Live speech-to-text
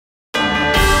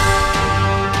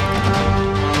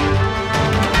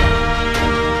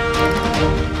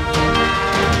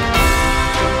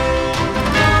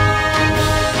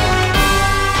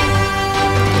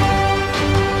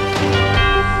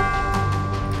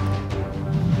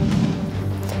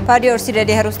Բարի օր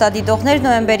սիրելի հեռուստադիտողներ,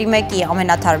 նոյեմբերի 1-ի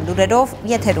ամենաթարմ լուրերով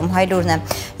եթերում Հայլուրն է։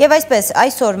 Եվ այսպես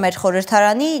այսօր մեր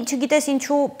խորհրդարանի չգիտես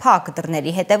ինչու փակ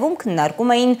դռների հետևում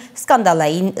քննարկում էին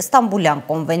սկանդալային Ստամբուլյան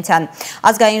կոնվենցիան։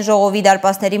 Ազգային ժողովի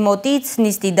դարպասների մոտից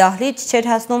նիստի դահլիճ չէր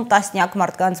հասնում տասնյակ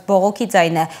մարդկանց բողոքի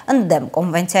ձայնը ընդդեմ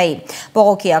կոնվենցիայի։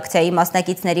 Բողոքի ակցիայի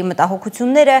մասնակիցների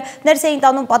մտահոգությունները ներս էին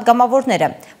տանում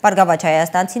պատգամավորները։ Բարգավաճ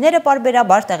հայաստանցիները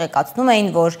պարբերաբար տեղեկացնում էին,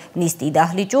 որ նիստի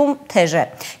դահլիճում թեժ է։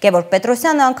 Գևորգ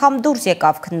Պետրոսյանը անգամ դուրս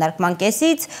եկավ քննարկման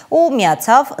կեսից ու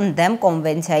միացավ ընդդեմ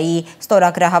կոնվենցիայի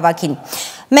ստորագրահավաքին։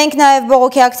 Մենք նաև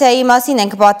բողոքի ակցիայի մասին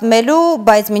ենք պատմելու,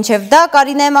 բայց մինչև դա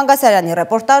Կարինե Մանգասարյանի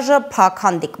ռեպորտաժը փակ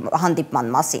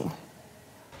հանդիպման մասին։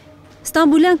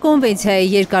 Ստամբուլյան կոնվենցիայի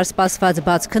երկար սպասված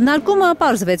բաց քննարկումը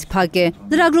պարզվեց փակ է։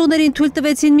 Լրագրողներին թույլ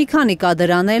տվեցին մի քանի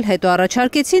կադր անել, հետո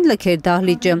առաջարկեցին լքել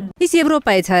դահլիճը։ Իսկ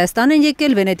Եվրոպայից Հայաստան են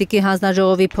եկել Վենետիկի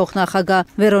հանձնաժողովի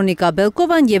փոխնախագահ Վերոնիկա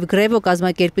Բելկովան եւ Գրեվո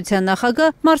կազմակերպության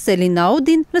նախագահ Մարսելին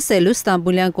Նաուդին լսելու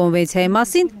Ստամբուլյան կոնվենցիայի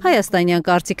մասին հայաստանյան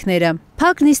կարծիքները։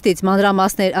 Փակ նիստից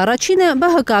մանրամասներ առաջինը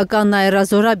ԲՀԿ-ական Նաիրա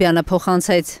Զորաբյանը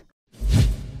փոխանցեց։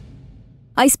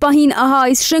 Այս պահին ահա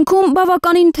այս շենքում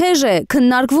բավականին թեժ է,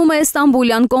 քննարկվում է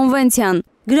Ստամբուլյան կոնվենցիան։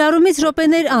 Գրառումից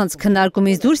րոպեներ անց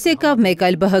քննարկումից դուրս եկավ մեկ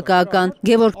այլ ԲՀԿ-ական։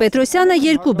 Գևորգ Պետրոսյանը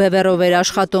 2 բևեռով էր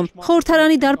աշխատում։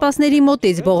 Խորհրդարանի դարպասների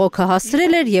մոտից բողոքը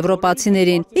հասցրել էր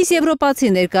եվրոպացիներին։ Իսկ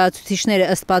եվրոպացի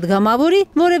ներկայացուցիչները ըստ պատգամավորի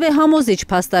որևէ համոզիչ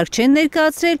փաստարկ չեն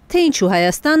ներկայացրել, թե ինչու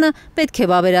Հայաստանը պետք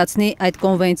է վավերացնի այդ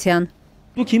կոնվենցիան։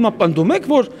 Դուք հիմա պնդում եք,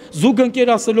 որ զուգընկեր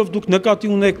ասելով դուք նկատի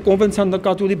ունեք կոնվենցիան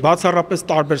նկատի ունի բացառապես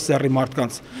տարբեր սեռի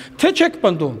մարդկանց, թե չեք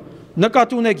պնդում,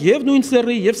 նկատի ունեք եւ նույն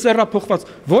սեռի եւ սեռափոխված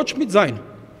ոչ մի ձայն։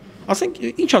 Ասենք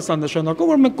ինչ ասա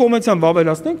նշանակում, որ մենք կոնվենցիան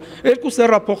վավերացնենք, երկու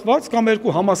սեռափոխված կամ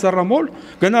երկու համասեռամոլ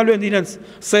գնալու են իրենց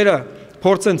սերը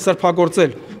փորձեն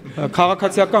սրբագործել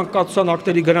քաղաքացիական կացության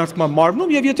ակտերի գրանցման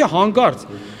մարմնում եւ եթե հանգարց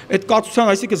այդ կացության,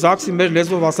 այսինքն ԶԱԳՍ-ի մեր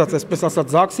լեզվով ասած, այսպես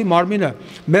ասած ԶԱԳՍ-ի մարմինը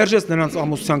մերժեց նրանց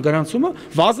ամուսնության գրանցումը,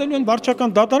 վազելու են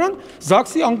վարչական դատարան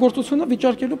ԶԱԳՍ-ի անգործությունը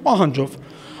վիճարկելու պահանջով։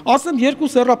 Ասեմ երկու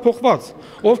սեռափոխված,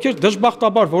 ովքեր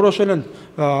դժբախտաբար որոշել են,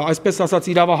 այսպես ասած,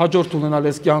 իրավահաջորդ ունենալ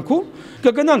այս կյանքում,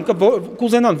 կգնան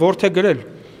կուզենան որդեգրել,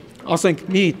 ասենք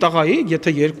մի տղայի,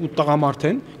 եթե երկու տղամարդ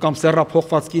են կամ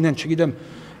սեռափոխված կին են, չգիտեմ,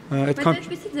 այդքան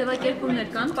Այսպիսի ձևակերպումներ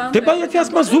կան, Դե բայց եթե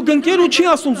ասում զուգընկեր ու չի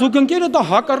ասում զուգընկերը դա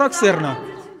հակառակ սեռն է։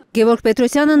 Գևորգ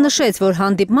Պետրոսյանը նշեց, որ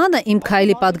հանդիպմանը Իմ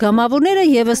քայլի պատգամավորները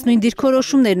եւս նույն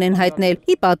դիրքորոշումներն են հայտնել՝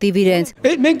 ի պատիվ իրենց։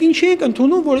 Մենք ինչի ենք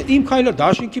ընդունում, որ Իմ քայլը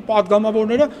դաշինքի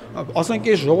պատգամավորները, ասենք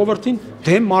այս ժողովրդին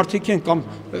դեմ մարդիկ են կամ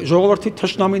ժողովրդի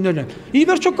թշնամիներ են։ Ի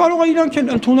վերջո կարող է իրանք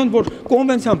են ընդունեն, որ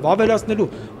կոնվենցիան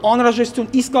վավերացնելու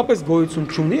անհրաժեշտություն իսկապես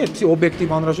գոյություն չունի, այսպիսի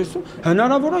օբյեկտիվ անհրաժեշտություն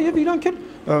հնարավոր է եւ իրանք են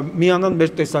միանան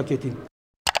մեր տեսակետին։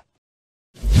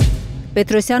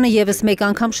 Պետրոսյանը եւս մեկ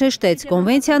անգամ շեշտեց,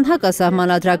 կոնվենցիան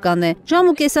հակասահմանադրական է։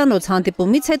 Ժամ ու կեսանոց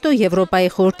հանդիպումից հետո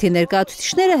Եվրոպայի խորհրդի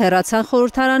ներկայացուցիչները հեռացան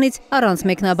խորհրդարանից առանց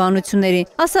մեկնաբանությունների։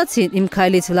 Ասացին Իմ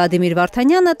քայլից Վլադիմիր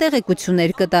Վարդանյանը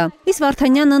տեղեկություններ կտա։ Իսկ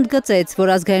Վարդանյանը ընդգծեց,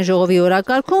 որ ազգային ժողովի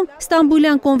օրակարգում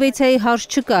Ստամբուլյան կոնվենցիայի հարց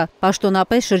չկա,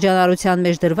 պաշտոնապես շրջանառության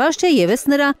մեջ դրված չէ եւ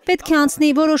ըստ նրա պետք է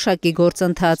անցնի որոշակի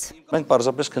գործընթաց։ Մենք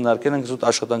պարզապես քննարկել ենք զուտ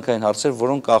աշխատանքային հարցեր,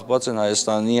 որոնք կախված են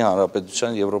Հայաստանի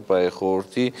Հանրապետության Եվրոպայի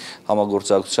խորհրդի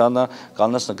համագործակցությանը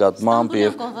կանանց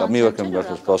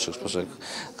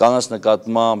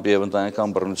նկատմամբ եւ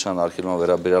ընտանեկան բռնության արգելման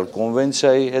վերաբերյալ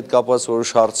կոնվենցիայի հետ կապված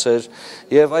որոշ հարցեր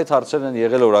եւ այդ հարցերն են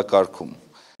եղել օրակարգում։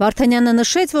 Վարդանյանը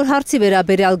նշեց, որ հարցի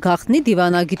վերաբերյալ գաղտնի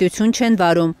դիվանագիտություն չեն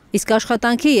վարում, իսկ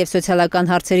աշխատանքի եւ սոցիալական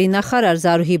հարցերի նախարար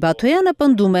Զարուհի Բաթոյանը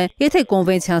պնդում է, եթե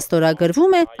կոնվենցիան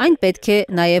ստորագրվում է, այն պետք է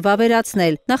նաեւ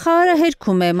ավերացնել։ Նախարարը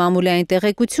հերքում է մամուլային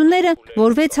տեղեկությունները,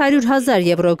 որ 600,000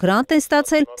 եվրո գրանտ են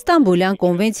ստացել Ստամբուլյան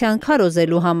կոնվենցիան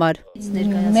քարոզելու համար։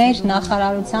 Մեր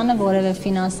նախարարությանը որևէ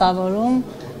ֆինանսավորում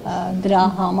դրա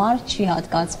համար չի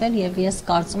հատկացվել եւ ես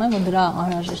կարծում եմ, որ դրա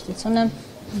անհրաժեշտությունը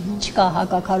չկա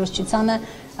հակակարողությանը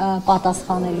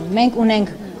պատասխանելու։ Մենք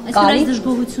ունենք կարի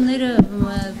դժգոհությունները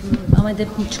ամեն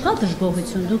դեպքում չկա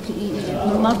դժգոհություն, դուք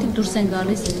մարդիկ դուրս են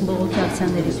գալիս բողոքի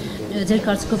ակցիաներից, ձեր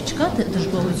կարծիքով չկա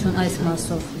դժգոհություն այս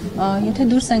մասով։ Եթե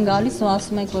դուրս են գալիս ու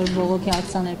ասում եք, որ բողոքի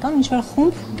ակցիաներ կան, ինչ-որ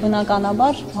խումբ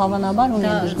բնականաբար, հավանաբար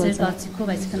ունեն դժգոհություն։ Ձեր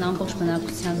կարծիքով այսինքն ամբողջ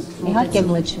բնակության իհարկե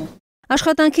ոչ։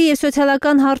 Աշխատանքի եւ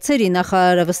սոցիալական հարցերի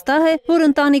նախարարը վստահ է, որ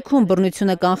ընտանիքում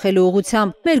բռնությունը կանխելու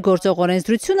ուղղությամբ մեր գործող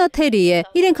օրենսդրությունը թերի է,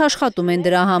 իրենք աշխատում են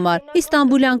դրա համար։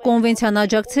 Ստամբուլյան կոնվենցիան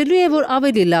աջակցելու է, որ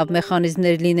ավելի լավ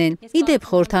մեխանիզմներ լինեն։ Ի դեպ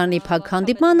խորհրդարանի փակ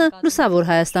հանդիպմանը Լուսավոր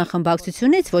Հայաստան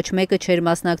խմբակցությունից ոչ մեկը չէր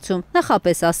մասնակցում։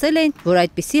 Նախապես ասել էին, որ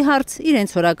այդպիսի հարց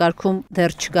իրենց օրակարգում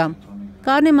դեռ չկա։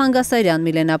 Կարինե Մանգասարյան,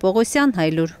 Միլենա Պողոսյան,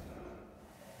 Հայլուր։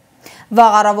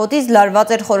 Վաղ առավոտից լարված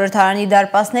էր խորհրդարանի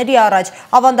դարպասների առաջ,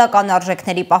 ավանդական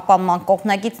արժեքների պահպանման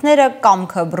կողմնակիցները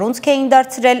կամքը բռունցք էին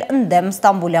դարձրել ընդդեմ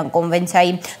Ստամբուլյան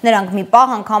կոնվենցիայի։ Նրանք մի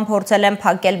պահ անգամ փորձել են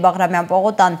փակել Բաղրամյան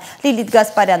պողոտան։ Լիլիթ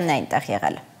Գասպարյանն է այնտեղ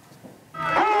եղել։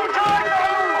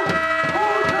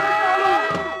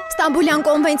 Ստամբուլյան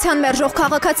կոնվենցիան մերժող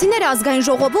քաղաքացիները ազգային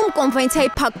ժողովում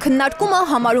կոնվենցիայի փակ քննարկումը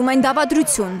համարում են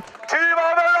դավադրություն։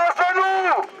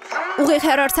 Ուղիղ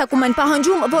հեռարձակում են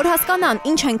պահանջում, որ հասկանան,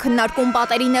 ինչ են քննարկում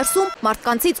պատերի ներսում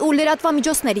մարդկանցից ու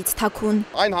լրատվամիջոցներից թաքուն։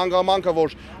 Այն հանգամանքը,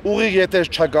 որ ուղիղ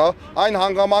եթեր չկա, այն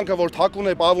հանգամանքը, որ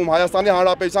թաքուն է պահվում Հայաստանի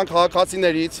Հանրապետության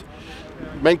քաղաքացիներից,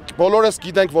 մենք բոլորս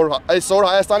գիտենք, որ այսօր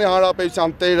Հայաստանի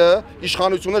Հանրապետության տերը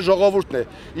իշխանությունը ժողովուրդն է։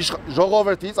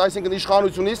 Ժողովրդից, այսինքն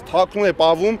իշխանությունից թաքուն է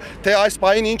պահվում, թե այս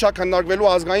պահին ինչ է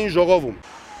քննարկվելու ազգային ժողովում։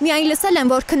 Միայն լսել են,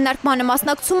 որ քննարկմանը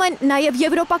մասնակցում են նաև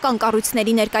եվրոպական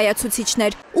կառույցների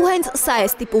ներկայացուցիչներ, ու հենց սա է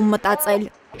ստիպում մտածել։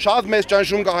 Շատ մեծ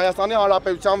ճնշում կա Հայաստանի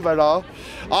Հանրապետության վրա,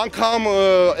 անգամ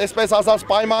այսպես ասած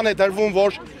պայման է դրվում,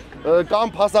 որ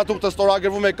կամ փաստաթուղթը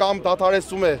ստորագրվում է կամ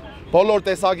դադարեցվում է բոլոր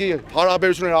տեսակի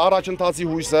հարաբերությունների առաջընթացի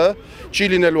հույսը, չի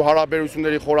լինելու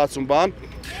հարաբերությունների խորացում բան,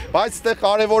 բայց այստեղ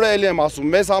կարևորը էլի եմ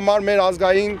ասում, մեզ համար մեր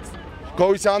ազգային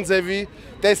գոյության ձևի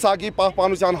տեսակի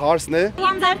պահպանության հարցն է։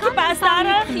 Իմ ձեռքի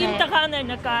պաստարը իմ տղան է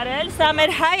նկարել, սա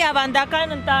մեր հայ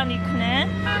ավանդական ընտանիքն է,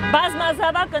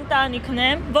 բազմազավակ ընտանիքն է,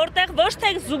 որտեղ ոչ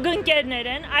թե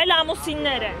զուգընկերներ են, այլ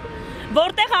ամուսիններ են,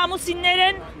 որտեղ ամուսիններ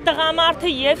են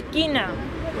տղամարդը եւ կինը։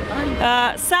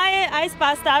 Սա է այս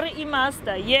պաստարի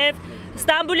իմաստը եւ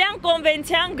Ստամբուլյան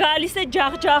կոնվենցիան գալիս է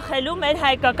ջախջախելու մեր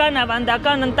հայկական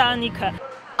ավանդական ընտանիքը։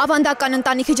 Ավանդական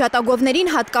ընտանիքի ջատագովներին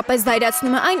հատկապես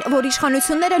զայրացնում է այն, որ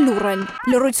իշխանությունները լուռ են։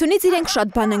 Լռությունից իրենք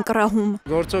շատ բան են կռահում։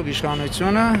 Գործող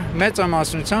իշխանությունը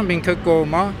մեծամասնությամբ ինքը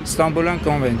կողմ է Ստամբուլյան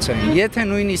կոնվենցիային։ Եթե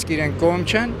նույնիսկ իրենք կողմ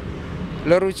չեն,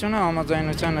 լռությունը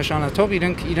համաձայնության նշան է, թող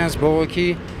իրենք իրենց բողոքի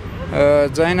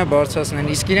ձայնը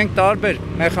բարձրացնեն, իսկ իրենք տարբեր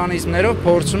մեխանիզմներով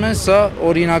փորձում են սա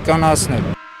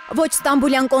օրինականացնել։ Ոչ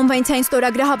Ստամբուլյան կոնվենցիային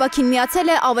ստորագրահավաքին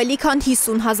միացել է ավելի քան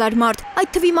 50,000 մարդ։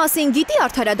 Այդ թվի մասին գիտի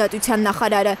արդարադատության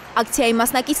նախարարը։ Ակցիայի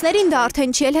մասնակիցներին դա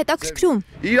արդեն չի էլ հետաքրքրում։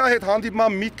 Իր հետ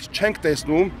հանդիպման միտք չենք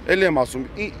տեսնում, ելի եմ ասում,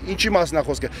 ինչի մասին է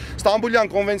խոսքը։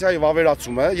 Ստամբուլյան կոնվենցիայի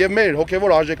վավերացումը եւ մեր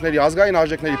հոգեվոր արժեքների, ազգային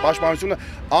արժեքների պաշտպանությունը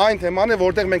այն թեման է,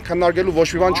 որտեղ մենք քննարկելու ոչ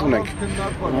մի բան չունենք։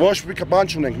 Ոչ մի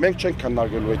բան չունենք, մենք չենք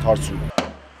քննարկելու այդ հարցում։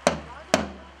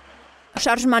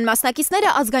 Շարժման մասնակիցները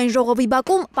ազգային ժողովի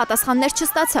բակում պատասխաններ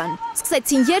չստացան։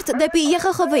 Սկսեցին երթ դեպի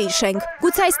ԵԽԽՎ-ի շենք։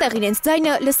 Գուցե այստեղ իրենց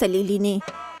ձայնը լսելի լինի։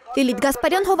 Լիլիթ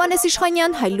Գասպարյան, Հովհաննես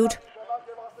Իշխանյան, Հայլուր։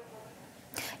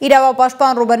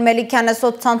 Իրավապաշտպան Ռուբեն Մելիքյանը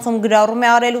սոցցանցում գրառում է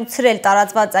արելուցրել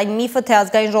տարածված այն միֆը, թե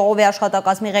ազգային ժողովի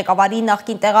աշխատակազմի ղեկավարի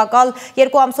նախկին տեղակալ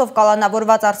 2 ամսով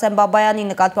կալանավորված Արսեն Բաբայանի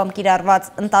նկատմամբ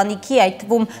կիրառված ընտանիքի, այդ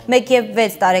թվում 1 եւ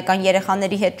 6 տարեկան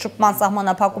երեխաների հետ շփման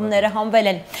սահմանափակումները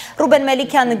հանվել են։ Ռուբեն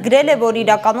Մելիքյանը գրել է, որ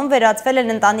իրականում վերացվել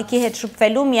են ընտանիքի հետ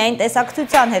շփվելու միայն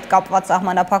տեսակցության հետ կապված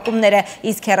սահմանափակումները,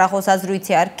 իսկ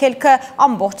հեռախոսազրույցի արգելքը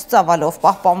ամբողջ ծավալով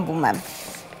պահպանվում է։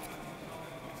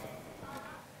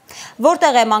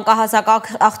 Որտեղ է մանկահասակ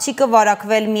աղջիկը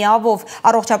վարակվել միավով,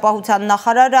 առողջապահության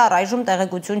նախարարը առայժմ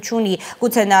տեղեկություն չունի,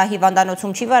 գուցե նա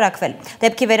հիվանդանոցում չի վարակվել։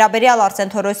 Դեպքի վերաբերյալ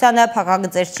Արսեն Թորոսյանը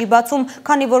փակագծեր չի բացում,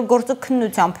 քանի որ գործը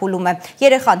քննության փուլում է։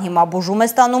 Երեխան հիմա բուժում է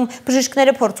ստանում,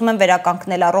 բժիշկները փորձում են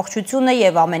վերականգնել առողջությունը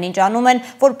եւ ամեն ինչ անում են,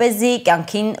 որպեսզի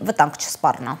կյանքին վտանգ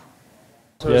չսպառնա։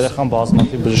 Երեխան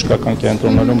բազմաթիվ բժշկական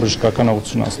կենտրոններում բժշկական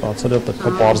օգնություն է ստացել, պետք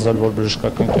է պարզել, որ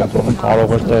բժշկական կենտրոնում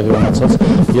կարող էր տեղի ունեցած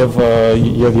եւ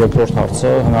երկրորդ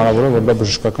հարցը հնարավոր է, որ դա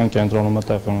բժշկական կենտրոնում է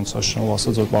տեղի ունեցած, շնորհիվ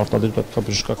ասած, որ պարտադիր պետք է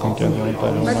բժշկական կենտրոնում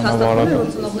տեղի ունենա վարակ։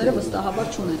 Ծնողները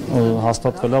վստահաբար չունեն։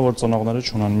 Հաստատվել է, որ ծնողները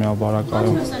չունեն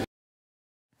միավարակայում։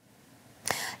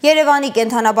 Երևանի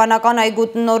կենթանաբանական այգու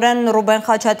տնօրեն Ռուբեն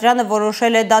Խաչատրյանը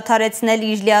որոշել է դադարեցնել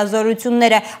իր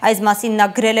լիազորությունները։ Այս մասին նա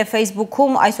գրել է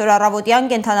Facebook-ում այսօր առավոտյան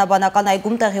կենթանաբանական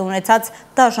այգում տեղի ունեցած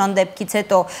դաժան դեպքից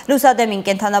հետո։ Լուսադեմին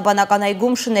կենթանաբանական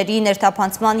այգում շների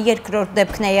ներթափանցման երկրորդ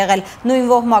դեպքն է եղել։ Նույն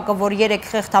ոհմակը, որ 3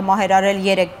 խեղդ համահերարել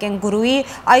 3 կենգուրուի,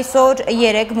 այսօր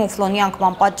 3 մուֆլոնի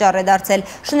անկման պատճառ է դարձել։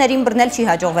 Շներին բռնել չի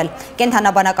հաջողվել։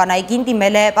 Կենթանաբանական այգին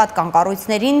դիմել է պատկան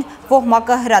կառույցներին,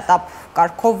 ոհմակը հրատապ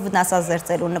կարգով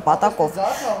վնասազերծելու նպատակով։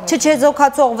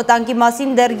 Չչեզոքացող վտանգի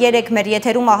մասին դեռ 3 մեր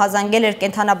եթերում ահազանգել էր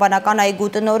կենթանաբանական այգու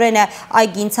տնօրենը,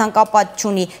 այգին ցանկապատ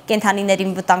չունի,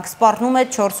 կենթանիներին վտանգ սպառնում է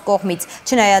 4 կողմից։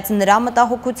 Չնայած նրա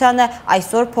մտահոգությանը,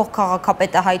 այսօր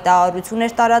փոխքաղաքապետը հայտարարություն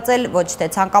էր տարածել ոչ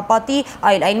թե ցանկապատի,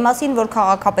 այլ այն մասին, որ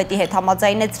քաղաքապետի հետ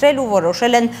համաձայնեցրել ու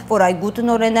որոշել են, որ այգու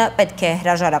տնօրենը պետք է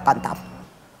հրաժարական տա։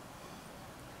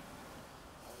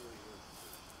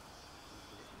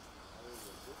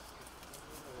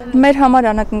 Մեր համար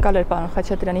անակնկալ էր պարոն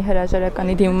Խաչատրյանի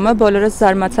հրաժարականի դիմումը, բոլորս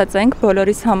զարմացած ենք,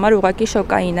 բոլորիս համար ուղղակի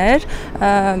շոկային էր,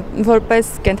 որպես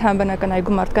կենթանաբանական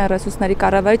այգու մարդկային ռեսուրսների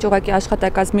կառավարիչ ուղղակի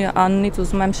աշխատակազմի անունից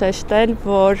ուզում եմ շեշտել,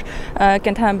 որ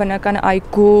կենթանաբանական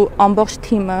այգու ամբողջ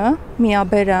թիմը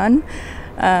միաբերան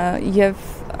եւ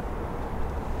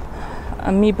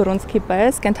մի բռունցքի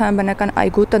պես կենթանաբանական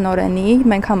այգու տնօրենի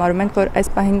մենք համարում ենք, որ այս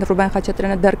պահին Ռուբեն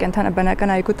Խաչատրյանը դեռ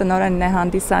կենթանաբանական այգու տնօրենն է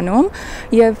հանդիսանում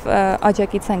եւ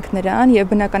աջակից ենք նրան եւ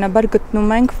բնականաբար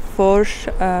գտնում ենք, որ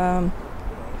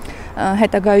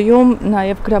հետագայում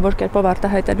նաեւ գրավոր կերպով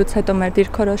արտահայտելուց հետո մեր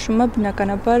դիրքորոշումը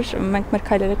բնականաբար մենք մեր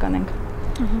քայլերը կանենք։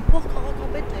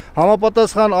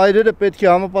 Համապատասխան այրերը պետք է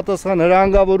համապատասխան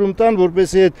հրահանգավորում տան,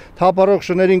 որպեսզի այդ թափառող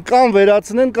շներին կամ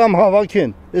վերացնեն կամ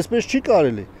հավաքեն։ Այսպես չի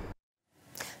կարելի։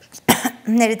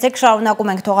 Ներեցեք շարունակում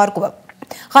ենք թողարկումը։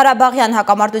 Ղարաբաղյան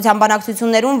հակամարտության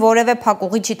բանակցություններում որևէ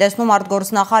փակուղի չի տեսնում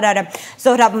արտգործնախարարը։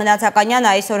 Զոհրաբ Մնացականյանը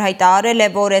այսօր հայտարարել է,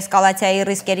 որ էսկալացիայի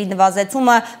ռիսկերի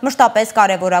նվազեցումը մշտապես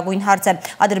կարևորագույն հարց է։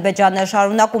 Ադրբեջանը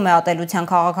շարունակում է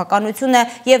ատելության քաղաքականությունը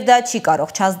եւ դա չի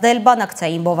կարող չազդել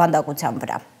բանակցային բովանդակության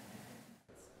վրա։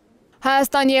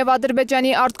 Հայաստանի եւ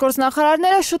Ադրբեջանի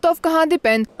արտգործնախարարները շուտով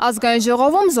կհանդիպեն։ Ազգային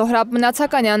ժողովում Զոհրաբ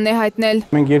Մնացականյանն է հայտնել։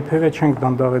 Մենք երբևէ չենք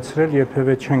դանդաղեցրել,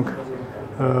 երբևէ չենք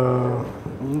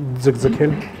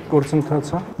ձգձգել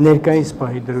գործընթացը։ Ներկայիս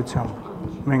պահի դրությամբ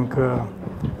մենք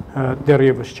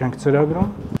դեռևս չենք ծրագրում։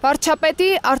 Վարչապետի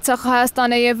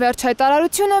Արցախ-Հայաստանը եւ վերջ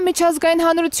հայտարարությունը միջազգային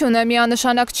հանրությունը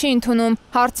միանշանակ չի ընդունում։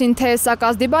 Հարցին թե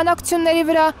սակազդի բանակցությունների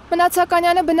վրա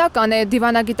Մնացականյանը բնական է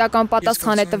դիվանագիտական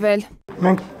պատասխան է տվել։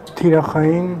 Մենք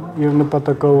թիրախային եւ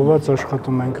նպատակաուղղված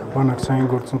աշխատում ենք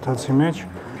բանակցային գործընթացի մեջ։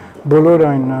 Բոլոր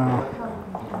այն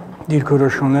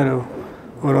դիրքորոշումները,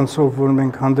 որոնցով որ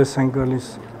մենք հանդես ենք գալիս,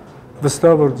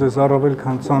 վստահ որ ձեզ առավել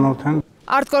քան ծանոթ են։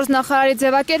 Արտգործնախարարի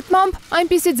ձևակերպմամբ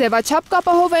այնպիսի ձևաչափ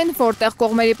կապահովեն, որտեղ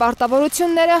կողմերի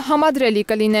պարտավորությունները համադրելի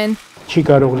կլինեն։ Չի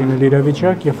կարող լինել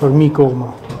իրավիճակ, երբ որ մի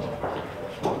կողմը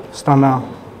ստանա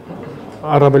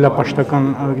առավելապաշտական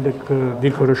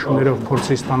դիրքորոշումներով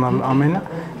փորձի ստանալ ամենը,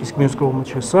 իսկ մյուս կողմը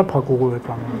չէ, սա փակուղու է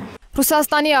կանում։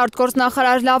 Ռուսաստանի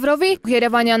արտգործնախարար Լավրովի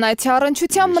Երևանյան այցի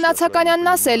առնչությամբ Մնացականյանն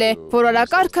ասել է, որ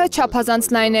օրակարգը չափազանց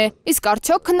լայն է, իսկ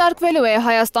արդյոք քննարկվելու է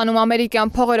Հայաստանում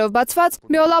ամերիկյան փողերով բացված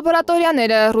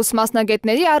բիոլաբորատորիաները ռուս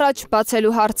մասնագետների առաջ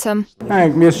բացելու հարցը։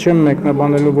 Ես չեմ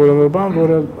մեկնաբանելու որևէ բան,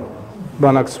 որը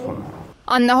բանակցվում է։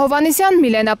 Աննա Հովանեսյան,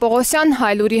 Միլենա Պողոսյան,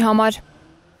 Հայլուրի համար։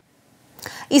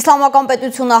 Իսլամական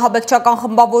պետությունը ահաբեկչական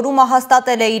խմբավորումը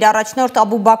հաստատել է իր առաջնորդ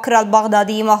Աբու Բաքր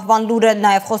ալ-Բաղդադիի մահվան լուրը,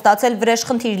 նաև խոստացել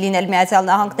վրեժխնդիր լինել Միացյալ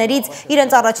Նահանգներից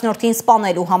իրենց առաջնորդին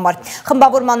սպանելու համար։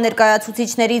 Խմբավորման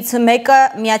ներկայացուցիչներից մեկը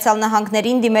Միացյալ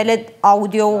Նահանգներին դիմել է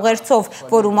աուդիո ուղերձով,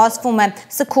 որում ասվում է՝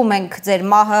 «Սգում ենք ձեր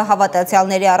մահը,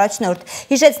 հավատացյալների առաջնորդ»։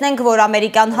 Հիշեցնենք, որ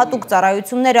ամերիկյան հատուկ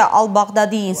ծառայությունները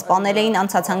ալ-Բաղդադիին սպանել էին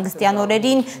անցած հանգստյան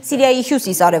օրերին Սիրիայի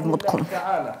հյուսիս-արևմուտքում։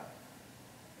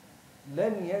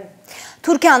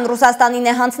 Թուրքիան Ռուսաստանին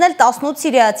է հանձնել 18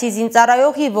 սիրիացի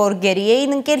զինծառայողի, որ գերի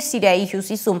էին ընկել Սիրիայի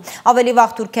հյուսիսում։ Ավելի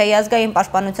վաղ Թուրքիայի ազգային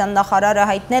պաշտպանության նախարարը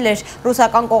հայտնել էր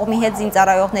ռուսական կողմի հետ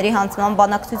զինծառայողների հանձնման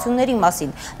բանակցությունների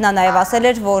մասին։ Նա նաև ասել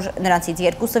էր, որ նրանցից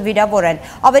երկուսը վիրավոր են։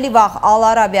 Ավելի վաղ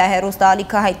Ալ-Արաբիա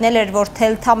հեռուստաալիքը հայտնել էր, որ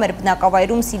Թել-Թամեր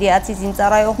բնակավայրում սիրիացի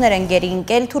զինծառայողներ են գերի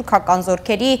ընկել թուրքական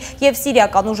զորքերի եւ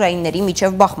սիրիական ուժայինների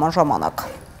միջև բախման ժամանակ։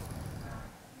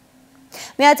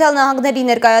 Միացյալ Նահանգների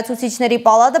ներկայացուցիչների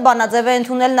պալատը բանաձև է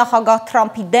ընդունել նախագահ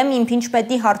Թրամփի դեմ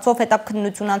իմպիչմենտի հարցով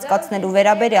հետաքննություն անցկացնելու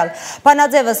վերաբերյալ։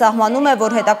 Բանաձևը սահմանում է,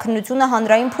 որ հետաքննությունը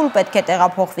հանրային փուլ պետք է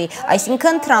տեղափոխվի,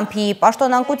 այսինքն Թրամփի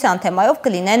պաշտոնանկության թեմայով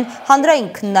կլինեն հանրային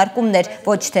քննարկումներ,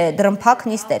 ոչ թե դրմփակ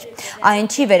նիստեր։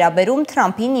 Այն չի վերաբերում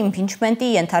Թրամփին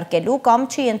իմպիչմենտի ենթարկելու կամ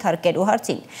չենթարկելու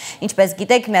հարցին։ Ինչպես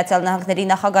գիտեք, Միացյալ Նահանգների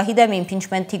նախագահի դեմ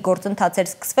իմպիչմենտի գործընթաց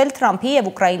էր սկսվել Թրամփի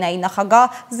եւ Ուկրաինայի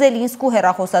նախագահ Զելինսկու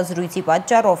հեռախոսազրույցի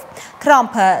պատճառով։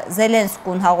 Թրամփը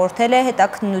Զելենսկուն հաղորդել է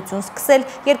հետաքննություն սկսել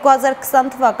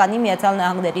 2020 թվականի Միացյալ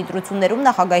Նահանգների ընտրություններում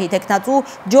նախագահի թեկնածու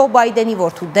Ջո Բայդենի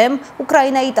որդու դեմ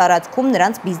Ուկրաինայի տարածքում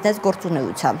նրանց բիզնես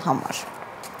գործունեության համար։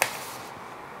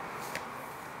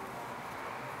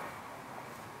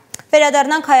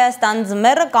 Վերադառնանք Հայաստան,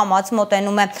 ձմեռը կամաց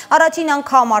մոտենում է։ Առաջին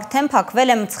անգամ արդեն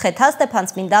փակվել է Մցխեթա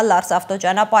Ստեփանցմինդա Լարս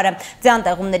ավտոճանապարհը։ Ձյան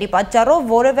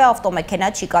պատճառով որևէ ավտոմեքենա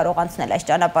չի կարող անցնել այս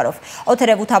ճանապարհով։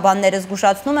 Օդերևութաբանները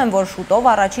զգուշացնում են, որ շուտով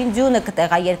առաջին ձյունը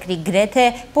կտեղաերկրի գրեթե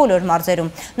բոլոր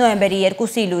մարզերում։ Նոյեմբերի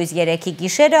 2-ի լույս 3-ի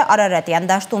գիշերը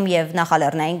Արարատյան դաշտում եւ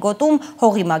Նախալեռնային գոտում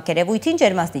հողի մակերևույթին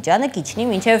ջերմաստիճանը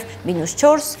կիջնի մինչեւ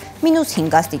 -4,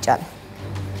 -5 աստիճան։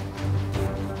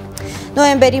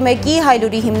 Նոյեմբերի 1-ի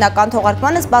Հայլուրի հիմնական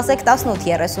թողարկմանը սպասեք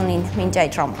 18:30-ին։ Մինչ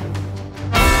այդ ժամանակ։